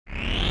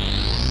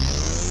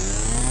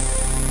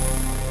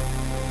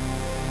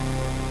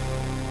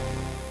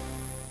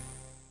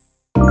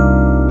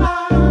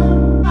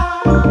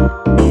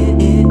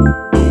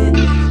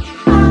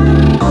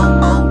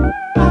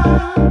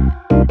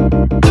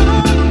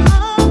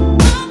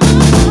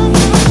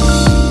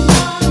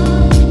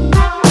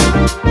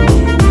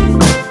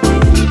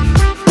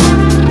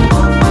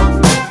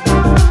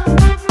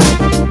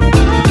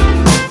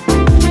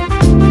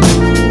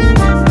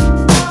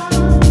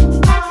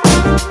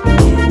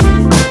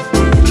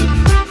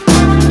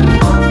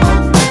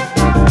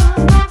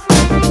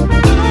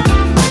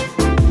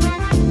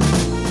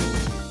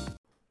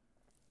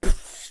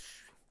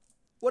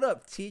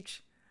up,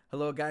 Teach?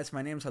 Hello, guys.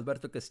 My name is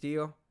Alberto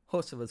Castillo,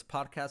 host of this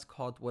podcast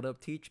called What Up,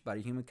 Teach by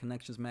Human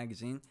Connections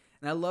Magazine,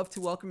 and I'd love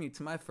to welcome you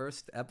to my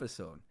first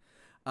episode.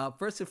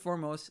 First and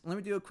foremost, let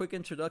me do a quick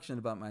introduction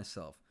about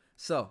myself.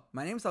 So,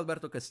 my name is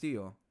Alberto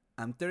Castillo.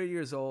 I'm 30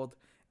 years old,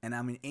 and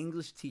I'm an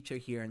English teacher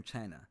here in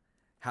China.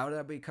 How did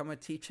I become a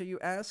teacher, you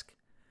ask?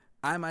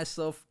 I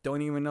myself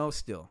don't even know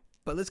still.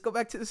 But let's go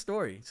back to the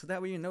story so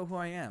that way you know who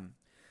I am.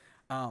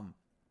 Um,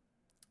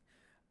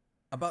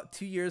 about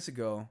 2 years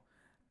ago,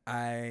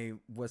 I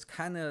was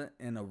kind of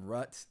in a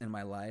rut in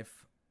my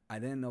life. I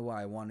didn't know what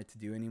I wanted to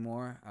do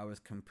anymore. I was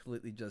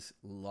completely just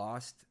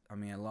lost. I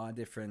mean, a lot of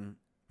different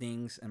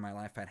things in my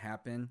life had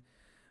happened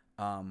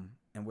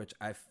in which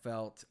I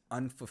felt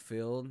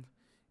unfulfilled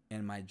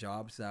in my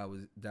jobs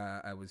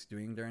that I was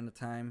doing during the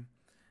time.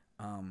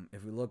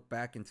 If we look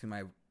back into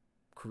my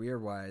career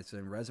wise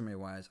and resume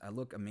wise, I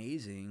look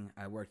amazing.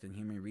 I worked in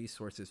human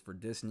resources for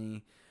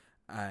Disney.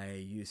 I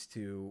used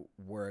to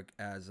work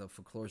as a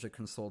foreclosure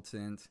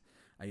consultant.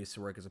 I used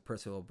to work as a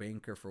personal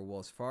banker for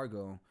Wells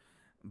Fargo,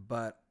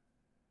 but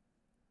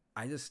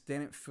I just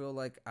didn't feel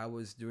like I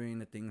was doing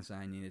the things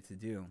I needed to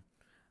do.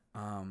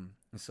 And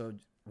so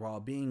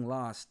while being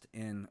lost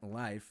in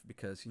life,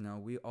 because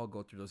we all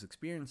go through those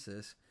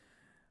experiences,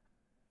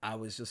 I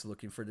was just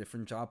looking for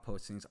different job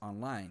postings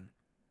online,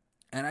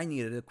 and I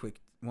needed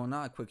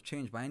not a quick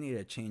change, but I needed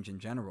a change in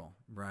general,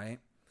 right?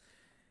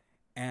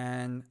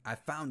 And I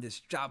found this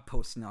job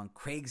posting on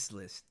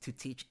Craigslist to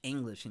teach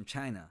English in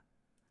China.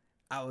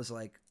 I was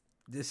like,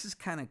 this is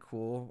kind of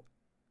cool.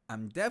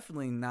 I'm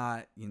definitely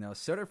not,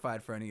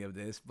 certified for any of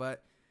this,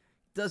 but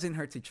it doesn't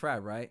hurt to try,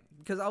 right?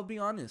 Because I'll be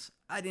honest,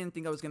 I didn't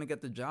think I was going to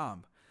get the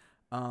job.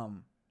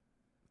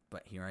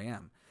 But here I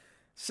am.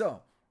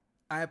 So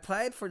I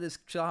applied for this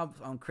job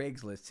on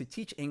Craigslist to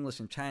teach English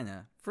in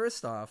China.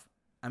 First off,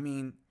 I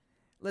mean,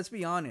 let's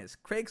be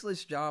honest,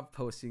 Craigslist job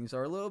postings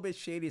are a little bit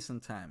shady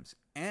sometimes.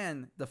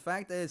 And the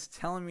fact that it's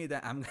telling me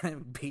that I'm going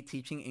to be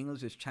teaching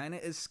English in China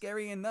is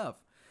scary enough.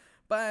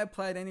 But I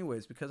applied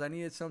anyways because I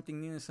needed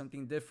something new and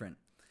something different.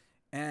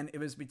 And it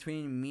was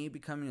between me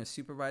becoming a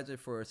supervisor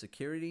for a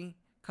security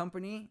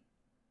company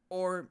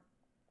or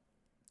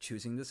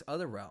choosing this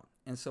other route.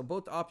 And so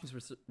both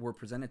options were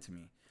presented to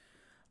me.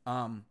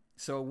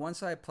 So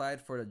once I applied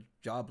for the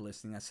job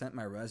listing, I sent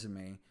my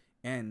resume.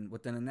 And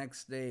within the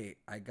next day,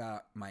 I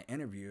got my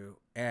interview.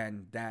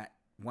 And that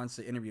once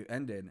the interview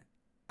ended,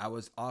 I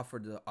was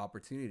offered the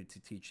opportunity to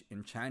teach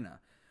in China.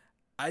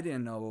 I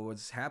didn't know what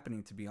was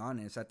happening, to be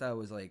honest. I thought it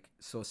was like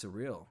so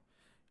surreal.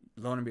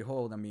 Lo and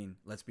behold, I mean,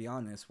 let's be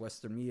honest,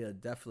 Western media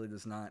definitely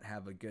does not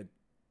have a good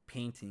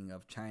painting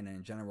of China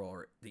in general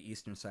or the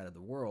eastern side of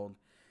the world.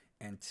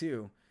 And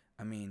two,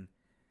 I mean,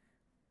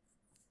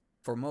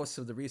 for most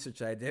of the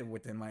research I did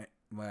within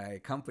my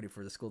company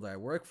for the school that I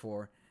work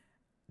for,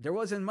 there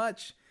wasn't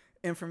much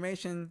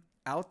information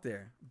out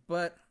there.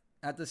 But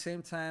at the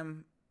same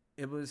time,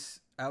 I was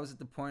at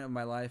the point of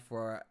my life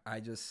where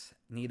I just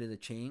needed a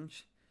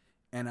change.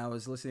 And I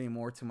was listening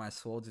more to my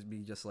soul to be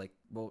just like,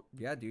 well,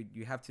 yeah, dude,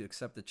 you have to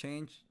accept the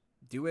change.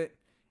 Do it.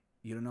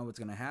 You don't know what's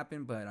going to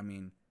happen, but I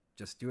mean,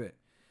 just do it.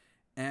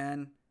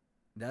 And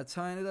that's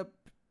how I ended up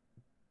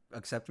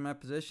accepting my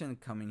position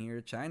coming here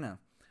to China.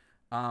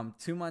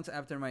 2 months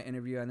after my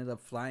interview, I ended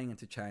up flying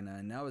into China.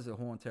 And that was a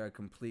whole entire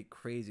complete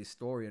crazy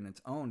story on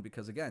its own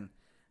because, again,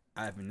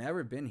 I've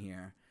never been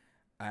here.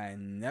 I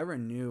never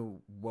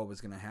knew what was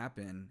going to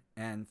happen.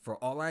 And for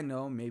all I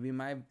know, maybe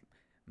my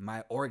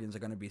organs are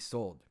going to be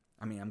sold.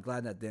 I mean, I'm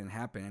glad that didn't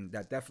happen, and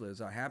that definitely is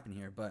not happening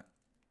here, but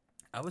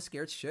I was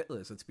scared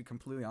shitless. Let's be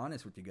completely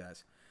honest with you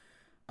guys.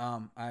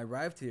 I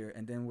arrived here,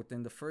 and then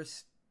within the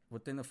first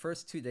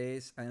 2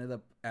 days, I ended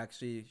up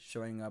actually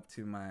showing up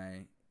to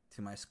my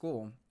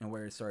school and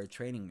where it started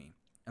training me.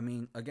 I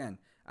mean, again,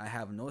 I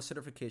have no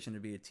certification to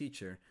be a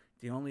teacher.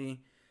 The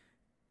only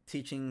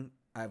teaching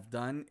I've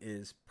done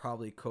is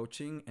probably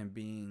coaching and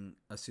being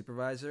a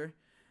supervisor,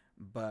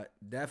 but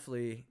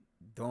definitely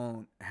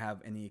don't have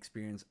any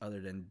experience other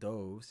than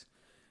those.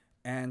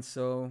 And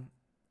so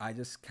I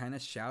just kind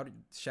of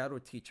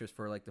shadowed teachers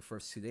for like the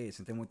first 2 days.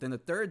 And then within the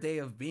third day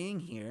of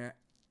being here,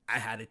 I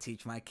had to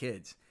teach my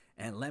kids.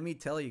 And let me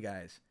tell you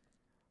guys,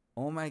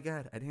 oh my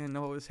God, I didn't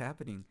know what was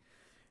happening.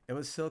 It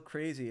was so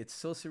crazy. It's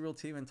so surreal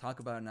to even talk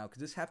about it now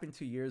because this happened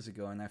 2 years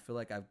ago. And I feel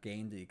like I've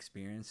gained the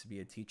experience to be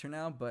a teacher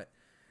now. But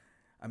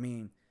I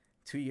mean,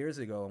 2 years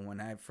ago,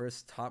 when I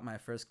first taught my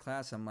first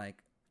class, I'm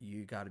like,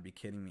 you got to be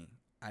kidding me.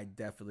 I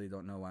definitely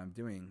don't know what I'm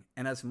doing.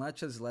 And as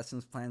much as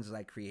lessons plans as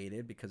I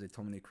created, because they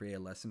told me to create a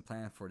lesson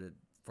plan for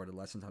the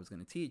lessons I was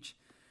going to teach,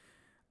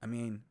 I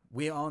mean,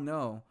 we all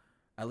know,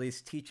 at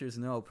least teachers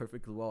know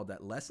perfectly well,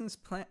 that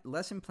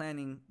lesson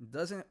planning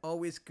doesn't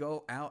always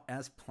go out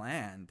as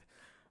planned.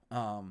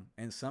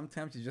 And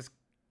sometimes you just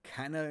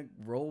kind of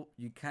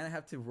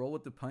have to roll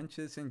with the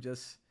punches and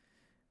just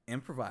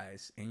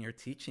improvise in your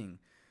teaching.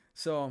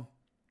 So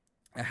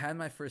I had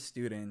my first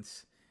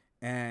students,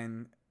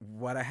 and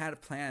what I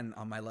had planned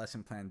on my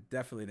lesson plan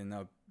definitely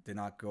did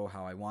not go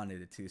how I wanted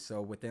it to.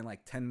 So within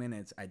like 10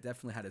 minutes, I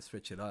definitely had to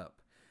switch it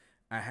up.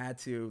 I had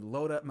to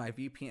load up my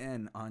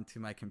VPN onto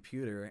my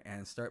computer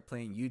and start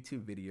playing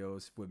YouTube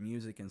videos with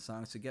music and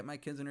songs to get my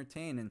kids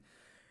entertained,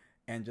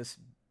 and just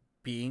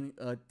being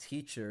a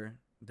teacher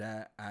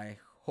that I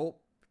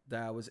hope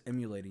that I was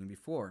emulating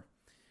before.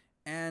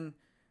 And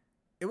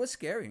it was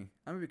scary.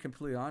 I'm gonna be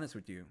completely honest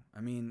with you.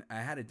 I mean, I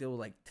had to deal with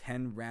like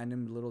 10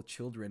 random little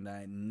children that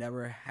I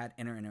never had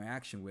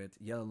interaction with,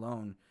 yet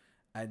alone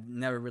I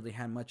never really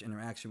had much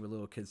interaction with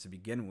little kids to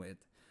begin with.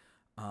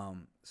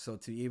 So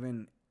to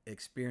even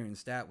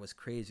experience that was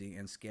crazy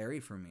and scary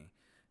for me.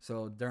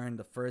 So during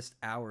the first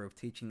hour of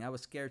teaching, I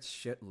was scared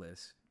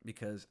shitless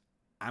because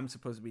I'm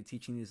supposed to be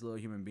teaching these little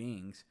human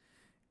beings,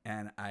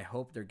 and I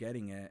hope they're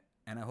getting it,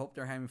 and I hope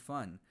they're having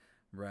fun,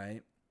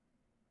 right?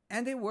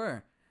 And they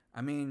were.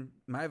 I mean,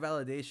 my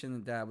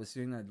validation that I was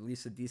doing at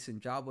least a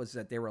decent job was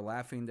that they were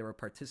laughing, they were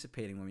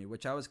participating with me,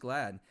 which I was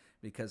glad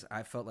because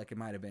I felt like it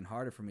might have been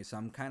harder for me. So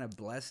I'm kind of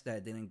blessed that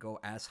it didn't go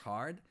as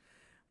hard,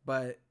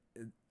 but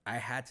I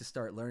had to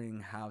start learning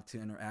how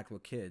to interact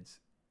with kids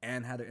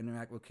and how to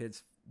interact with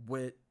kids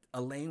with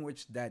a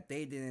language that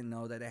they didn't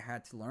know that they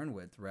had to learn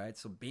with, right?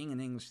 So being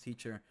an English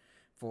teacher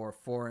for a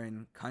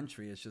foreign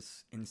country is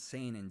just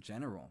insane in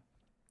general.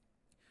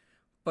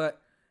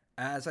 But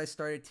as I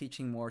started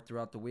teaching more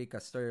throughout the week, I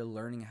started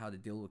learning how to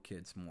deal with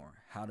kids more,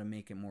 how to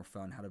make it more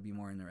fun, how to be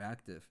more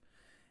interactive.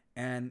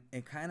 And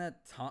it kind of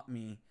taught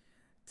me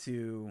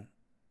to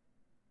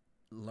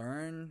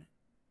learn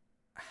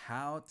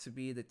how to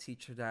be the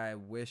teacher that I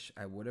wish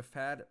I would have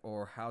had,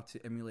 or how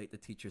to emulate the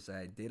teachers that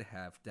I did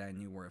have that I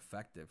knew were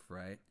effective,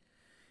 right?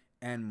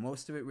 And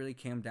most of it really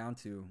came down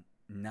to,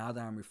 now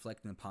that I'm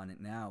reflecting upon it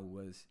now,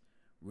 was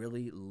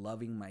really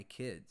loving my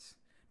kids.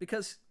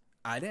 Because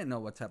I didn't know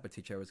what type of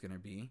teacher I was going to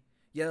be,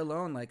 yet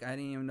alone, like, I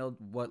didn't even know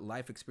what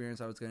life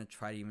experience I was going to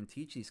try to even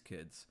teach these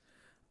kids.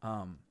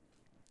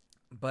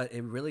 But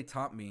it really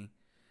taught me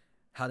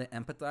how to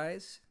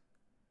empathize,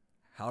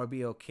 how to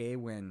be okay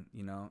when,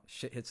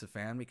 shit hits the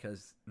fan,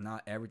 because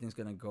not everything's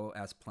going to go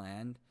as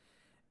planned,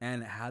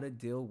 and how to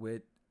deal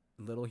with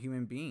little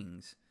human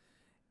beings.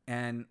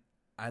 And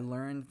I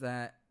learned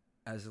that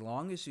as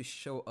long as you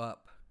show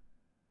up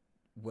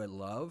with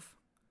love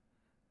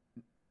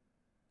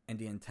and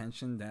the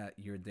intention that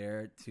you're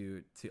there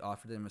to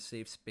offer them a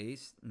safe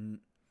space,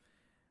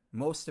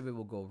 most of it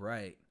will go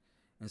right.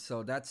 And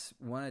so that's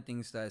one of the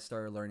things that I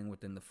started learning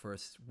within the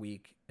first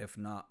week, if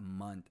not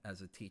month,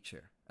 as a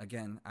teacher.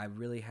 Again, I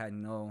really had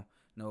no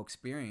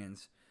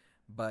experience,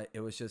 but it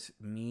was just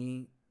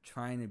me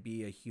trying to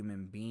be a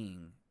human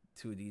being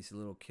to these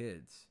little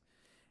kids.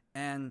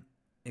 And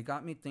it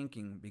got me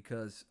thinking,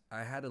 because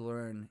I had to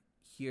learn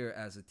here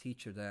as a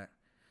teacher that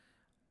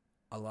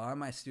a lot of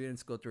my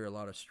students go through a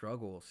lot of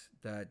struggles,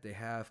 that they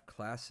have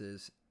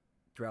classes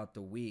throughout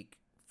the week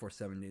for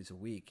 7 days a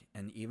week.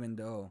 And even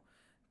though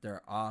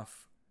they're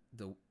off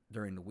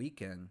during the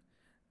weekend,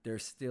 they're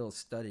still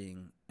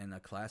studying in a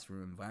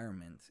classroom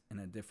environment in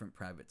a different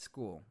private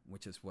school,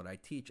 which is what I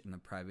teach in a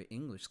private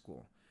English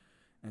school.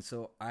 And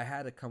so I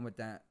had to come with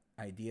that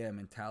idea and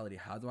mentality.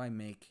 How do I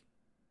make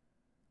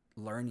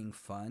learning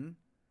fun,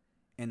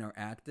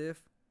 interactive,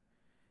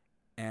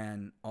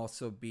 and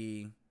also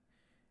be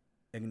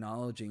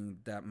acknowledging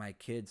that my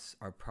kids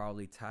are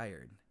probably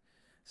tired?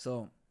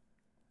 So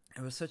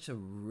it was just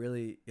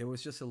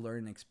a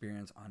learning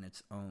experience on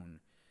its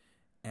own.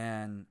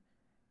 And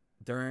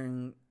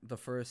during the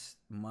first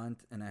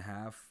month and a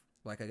half,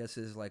 like, I guess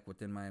this is like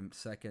within my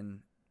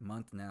second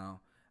month now,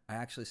 I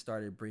actually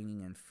started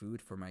bringing in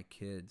food for my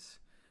kids,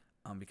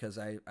 because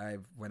I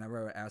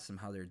whenever I ask them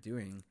how they're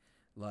doing,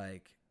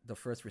 like, the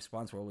first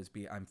response will always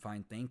be, "I'm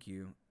fine, thank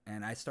you."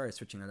 And I started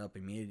switching it up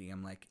immediately.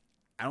 I'm like,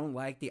 I don't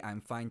like the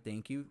 "I'm fine,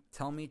 thank you."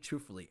 Tell me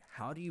truthfully,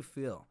 how do you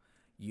feel?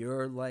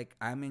 You're like,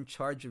 I'm in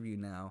charge of you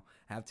now.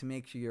 I have to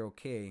make sure you're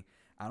okay.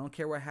 I don't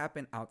care what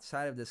happened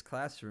outside of this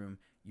classroom.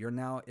 You're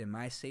now in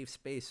my safe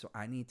space, so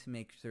I need to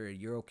make sure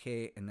you're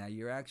okay and that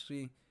you're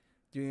actually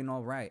doing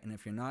all right. And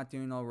if you're not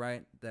doing all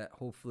right, that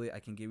hopefully I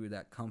can give you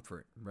that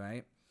comfort,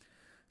 right?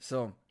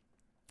 So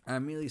I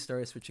immediately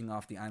started switching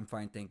off the "I'm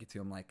fine, thank you" to,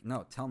 I'm like,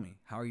 no, tell me,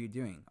 how are you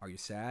doing? Are you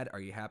sad? Are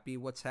you happy?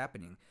 What's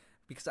happening?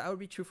 Because I would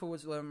be truthful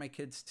with a lot of my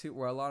kids too,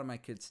 or a lot of my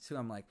kids too.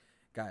 I'm like,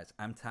 guys,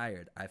 I'm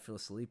tired. I feel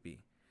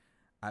sleepy.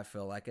 I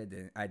feel like I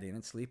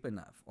didn't sleep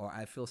enough, or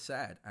I feel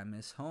sad. I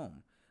miss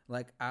home.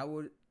 Like, I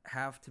would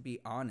have to be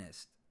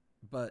honest,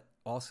 but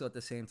also at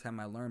the same time,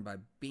 I learned by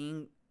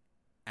being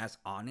as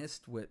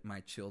honest with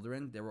my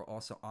children, they were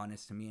also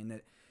honest to me,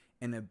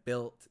 and it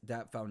built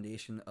that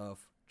foundation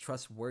of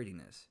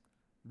trustworthiness,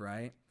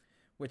 right?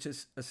 Which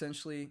is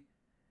essentially,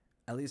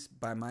 at least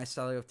by my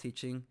style of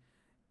teaching,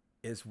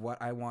 is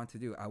what I want to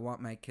do. I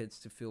want my kids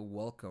to feel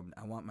welcomed.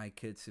 I want my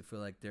kids to feel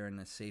like they're in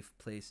a safe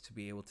place to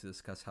be able to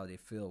discuss how they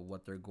feel,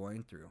 what they're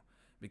going through.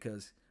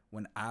 Because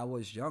when I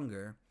was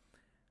younger,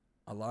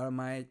 a lot of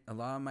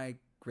my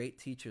great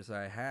teachers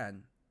that I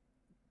had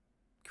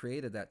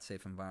created that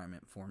safe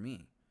environment for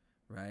me,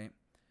 right?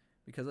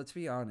 Because let's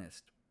be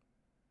honest,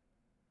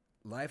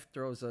 life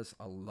throws us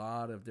a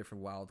lot of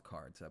different wild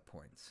cards at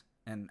points.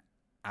 And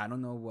I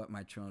don't know what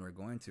my children are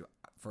going to.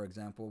 For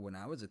example, when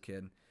I was a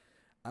kid,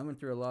 I went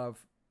through a lot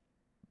of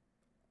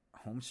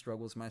home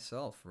struggles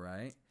myself,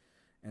 right?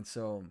 And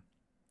so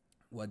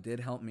what did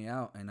help me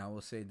out, and I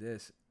will say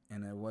this,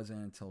 and it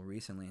wasn't until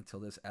recently, until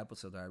this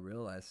episode, that I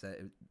realized that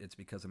it's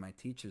because of my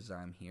teachers that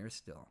I'm here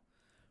still,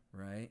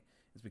 right?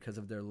 It's because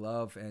of their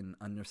love and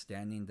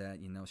understanding that,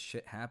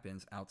 shit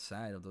happens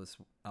outside of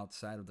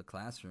the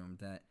classroom,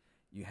 that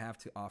you have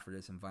to offer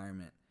this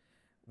environment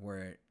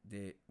where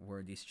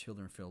these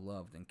children feel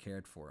loved and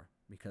cared for,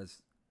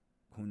 because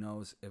who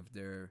knows if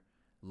they're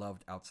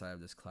loved outside of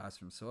this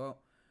classroom. So,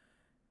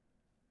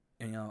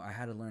 I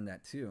had to learn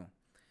that too.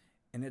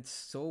 And it's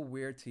so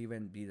weird to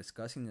even be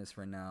discussing this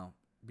right now,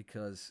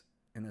 because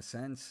in a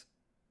sense,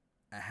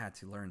 I had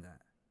to learn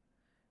that.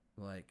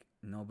 Like,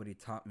 nobody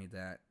taught me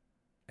that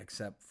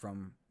except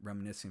from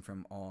reminiscing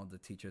from all the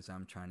teachers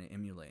I'm trying to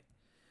emulate.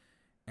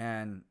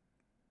 And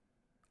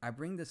I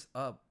bring this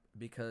up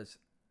because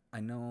I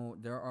know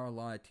there are a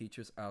lot of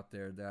teachers out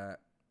there that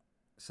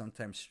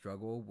sometimes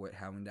struggle with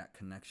having that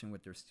connection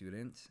with their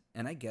students.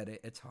 And I get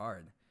it, it's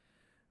hard.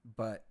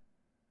 But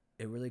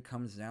it really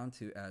comes down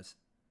to as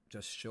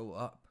just show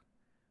up,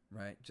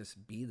 right?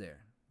 Just be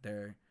there.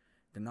 They're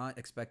not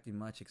expecting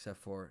much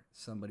except for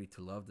somebody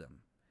to love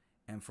them.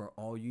 And for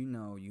all you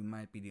know, you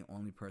might be the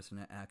only person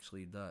that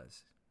actually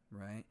does,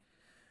 right?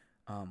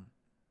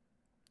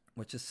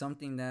 Which is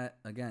something that,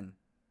 again,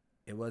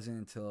 it wasn't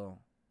until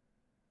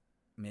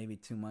maybe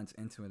 2 months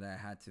into it that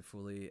I had to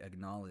fully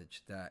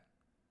acknowledge that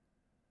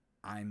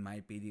I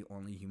might be the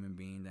only human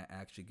being that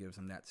actually gives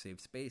them that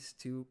safe space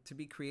to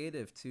be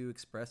creative, to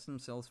express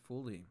themselves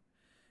fully.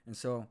 And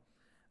so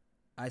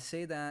I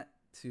say that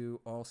to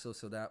also,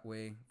 so that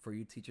way for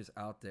you teachers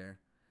out there,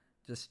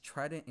 just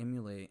try to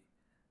emulate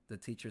the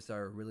teachers that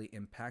are really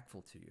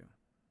impactful to you.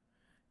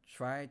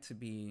 Try to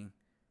be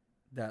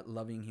that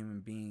loving human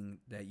being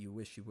that you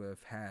wish you would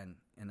have had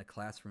in a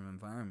classroom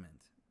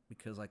environment.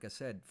 Because like I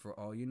said, for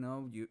all you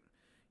know, you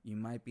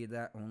might be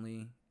that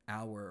only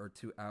hour or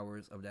 2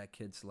 hours of that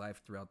kid's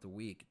life throughout the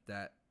week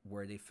that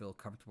where they feel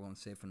comfortable and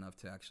safe enough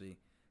to actually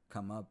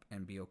come up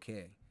and be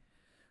okay.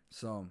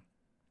 So,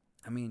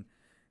 I mean,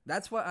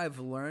 that's what I've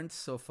learned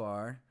so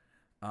far.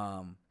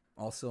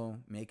 Also,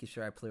 making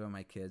sure I play with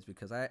my kids,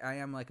 because I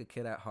am like a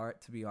kid at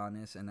heart, to be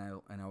honest, and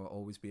I will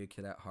always be a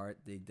kid at heart.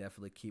 They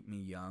definitely keep me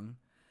young,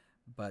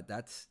 but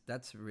that's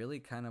really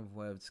kind of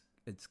what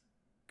it's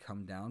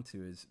come down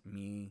to, is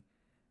me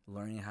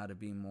learning how to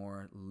be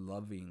more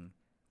loving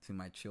to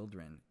my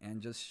children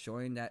and just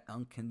showing that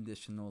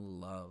unconditional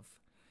love.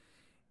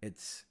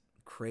 It's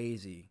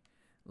crazy,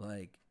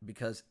 like,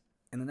 because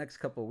in the next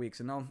couple of weeks,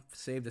 and I'll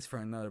save this for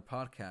another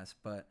podcast,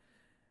 but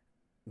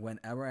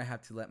whenever I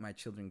have to let my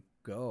children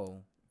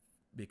go,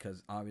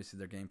 because obviously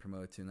they're getting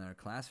promoted to another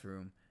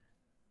classroom,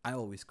 I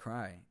always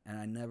cry. And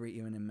I never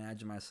even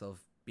imagine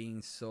myself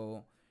being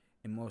so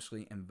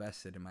emotionally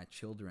invested in my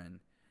children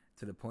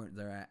to the point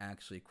that I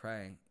actually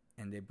cry,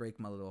 and they break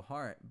my little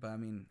heart. But I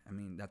mean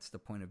that's the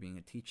point of being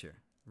a teacher,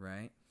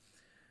 right?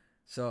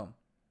 So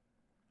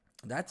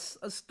that's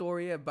a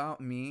story about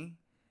me.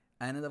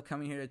 I ended up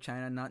coming here to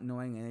China not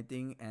knowing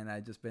anything, and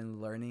I've just been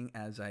learning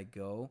as I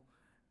go.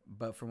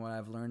 But from what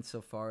I've learned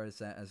so far is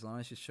that as long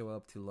as you show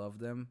up to love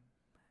them,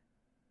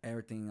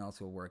 everything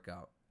else will work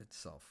out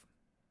itself.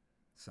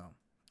 So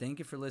thank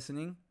you for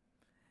listening.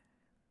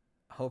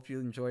 Hope you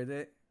enjoyed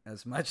it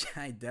as much.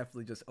 I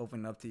definitely just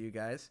opened up to you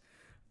guys.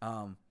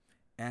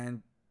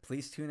 And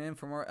please tune in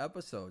for more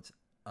episodes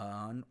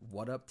on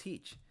What Up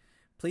Teach.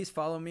 Please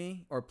follow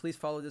me, or please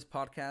follow this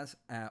podcast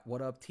at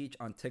What Up Teach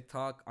on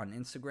TikTok, on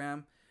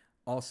Instagram.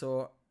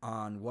 Also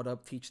on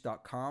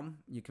whatupteach.com,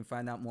 you can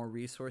find out more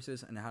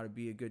resources on how to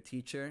be a good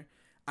teacher.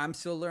 I'm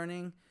still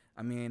learning.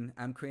 I mean,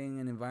 I'm creating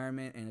an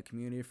environment and a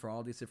community for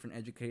all these different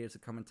educators to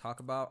come and talk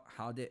about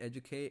how they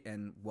educate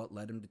and what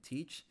led them to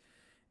teach.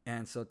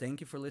 And so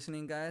thank you for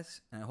listening,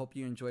 guys. And I hope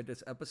you enjoyed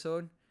this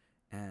episode.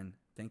 And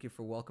thank you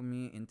for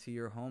welcoming me into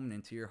your home and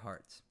into your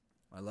hearts.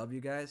 I love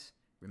you guys.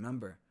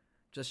 Remember,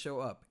 just show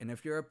up. And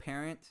if you're a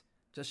parent,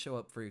 just show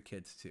up for your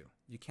kids too.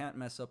 You can't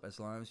mess up as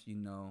long as you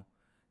know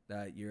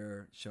that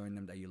you're showing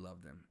them that you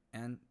love them.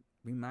 And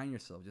remind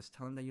yourself, just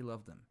tell them that you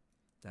love them.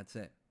 That's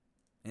it.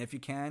 And if you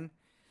can,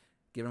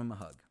 give them a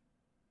hug.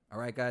 All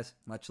right, guys,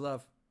 much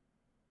love.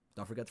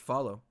 Don't forget to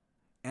follow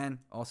and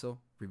also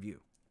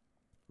review.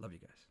 Love you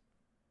guys.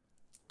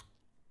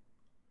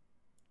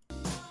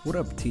 What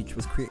Up Teach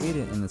was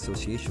created in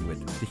association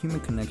with the Human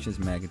Connections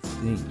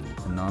Magazine,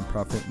 a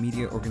nonprofit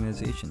media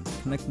organization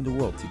connecting the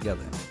world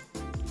together.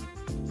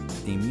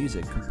 Theme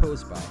music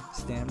composed by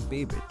Stan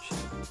Babich.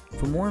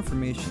 For more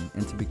information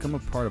and to become a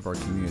part of our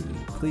community,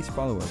 please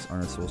follow us on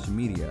our social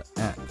media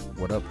at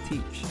What Up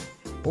Teach,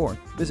 or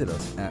visit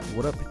us at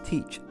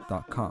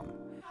whatupteach.com.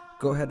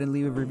 Go ahead and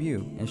leave a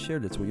review and share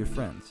this with your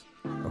friends.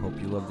 I hope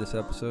you loved this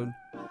episode,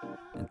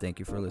 and thank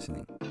you for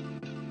listening.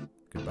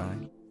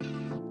 Goodbye.